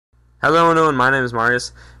Hello everyone, my name is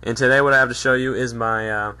Marius, and today what I have to show you is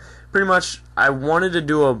my, pretty much, I wanted to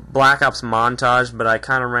do a Black Ops montage, but I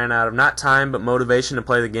kind of ran out of, not time, but motivation to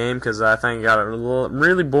play the game, because I think it got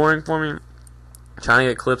really boring for me, trying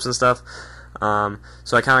to get clips and stuff,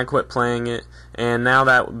 so I kind of quit playing it, and now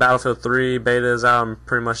that Battlefield 3 beta is out, I'm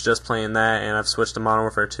pretty much just playing that, and I've switched to Modern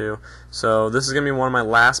Warfare 2, so this is going to be one of my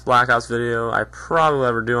last Black Ops video I probably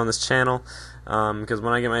ever do on this channel. Because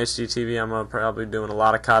when I get my HD TV, I'm probably doing a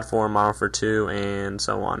lot of COD 4, Modern Warfare 2, and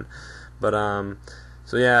so on. But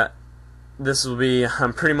so yeah, this will be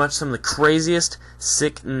pretty much some of the craziest,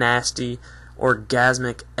 sick, nasty,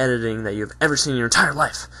 orgasmic editing that you've ever seen in your entire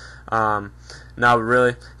life. Now,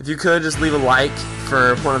 really, if you could just leave a like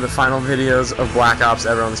for one of the final videos of Black Ops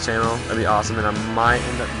ever on this channel, that'd be awesome. And I might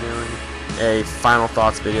end up doing a final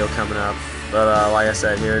thoughts video coming up. But like I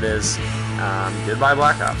said, here it is. Goodbye,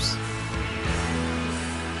 Black Ops.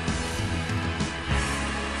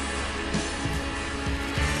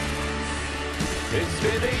 It's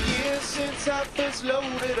been a year since I first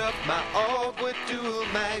loaded up my AUG with dual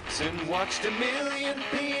mags and watched a million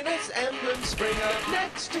penis emblems spring up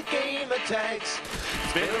next to gamer tags.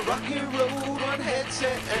 It's been a rocky road, one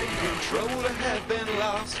headset and controller have been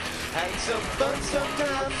lost. Had some fun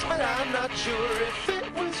sometimes, but I'm not sure if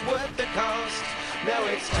it was worth the cost. Now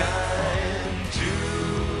it's time to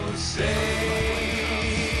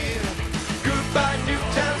say goodbye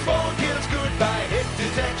Nuketown's phone kills, goodbye hit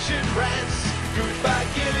detection rants. Goodbye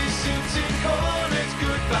ghillie suits and corners,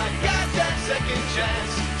 goodbye goddamn second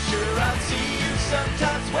chance. Sure, I'll see you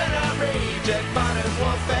sometimes when I rage at Modern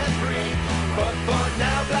Warfare 3. But for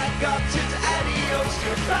now, Black Ops, it's adios,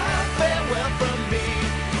 goodbye, farewell from me.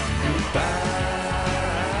 Goodbye.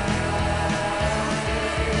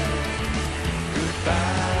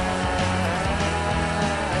 Goodbye.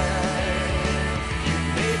 You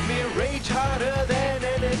made me rage harder than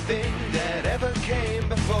anything that ever came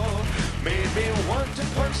before. Made me want to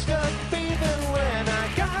punch stuff even when I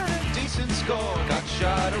got a decent score. Got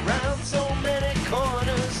shot around so many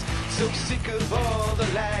corners, so sick of all the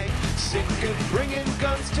lag. Sick of bringing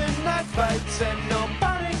guns to knife fights and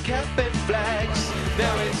nobody capping flags.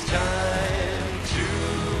 Now it's time to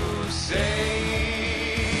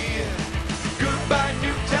say goodbye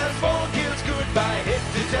Nuketown's phone kills, goodbye hit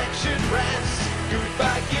detection rants.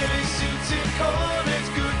 Goodbye ghillie suits and corners,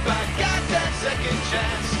 goodbye goddamn second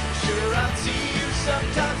chance. Sure, I'll see you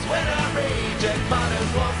sometimes when I rage at Modern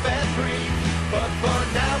Warfare 3. But for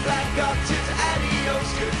now, Black Ops, it's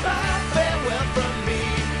adios, goodbye, farewell from me.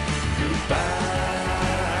 Goodbye.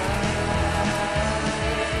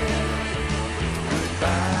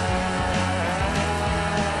 Goodbye.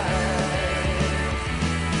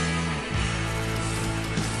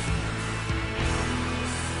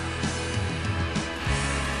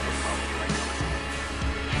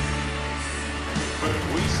 But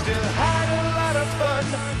we still had a lot of fun.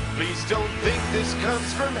 Please don't think this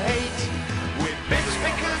comes from hate. We bitch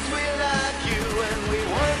because we like you and we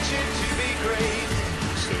want you to be great.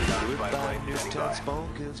 So goodbye Nuketown's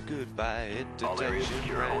phone kills, goodbye hit detection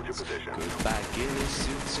rants. Goodbye ghillie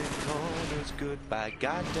suits and corners, goodbye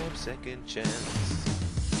goddamn second chance.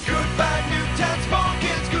 Goodbye Nuketown's phone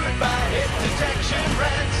kills, goodbye hit detection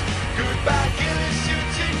rants. Goodbye ghillie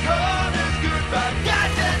suits and corners, goodbye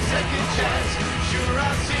goddamn second chance. Sure,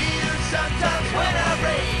 I'll see you sometimes when I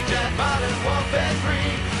rage at Modern Warfare 3.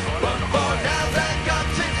 But for now, Black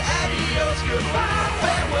Ops, it's adios, goodbye,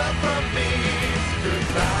 farewell from me.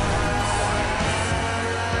 Goodbye.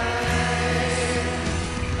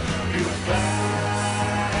 Goodbye.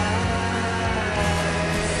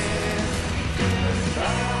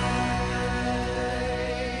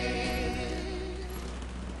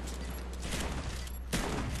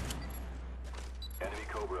 Enemy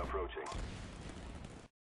Cobra approaching.